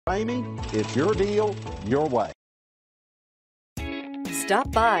Ramey, it's your deal, your way.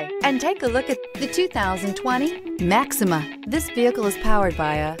 Stop by and take a look at the 2020 Maxima. This vehicle is powered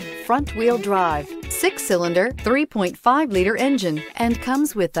by a front-wheel drive, 6-cylinder, 3.5-liter engine and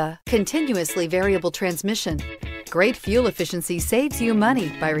comes with a continuously variable transmission. Great fuel efficiency saves you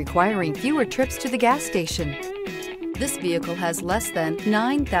money by requiring fewer trips to the gas station. This vehicle has less than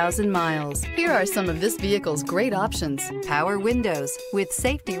 9,000 miles. Here are some of this vehicle's great options: power windows with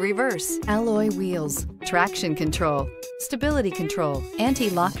safety reverse, alloy wheels, traction control, stability control,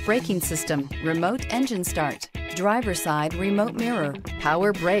 anti-lock braking system, remote engine start, driver side remote mirror,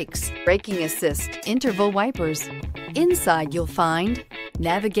 power brakes, braking assist, interval wipers. Inside you'll find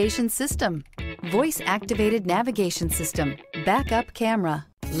navigation system, voice activated navigation system, backup camera,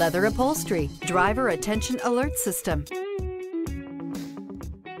 leather upholstery, driver attention alert system.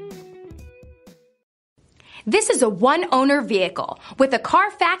 This is a one-owner vehicle with a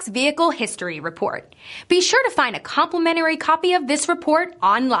Carfax Vehicle History Report. Be sure to find a complimentary copy of this report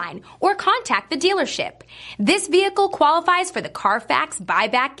online or contact the dealership. This vehicle qualifies for the Carfax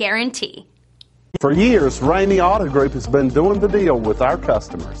Buyback Guarantee. For years, Ramey Auto Group has been doing the deal with our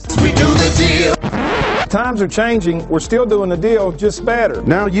customers. We do the deal. Times are changing. We're still doing the deal, just better.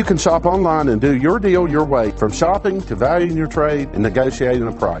 Now you can shop online and do your deal your way, from shopping to valuing your trade and negotiating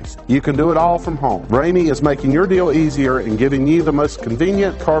a price. You can do it all from home. Ramey is making your deal easier and giving you the most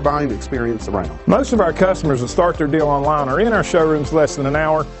convenient car buying experience around. Most of our customers that start their deal online are in our showrooms less than an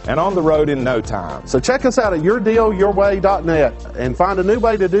hour and on the road in no time. So check us out at yourdealyourway.net and find a new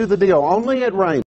way to do the deal only at Ramey.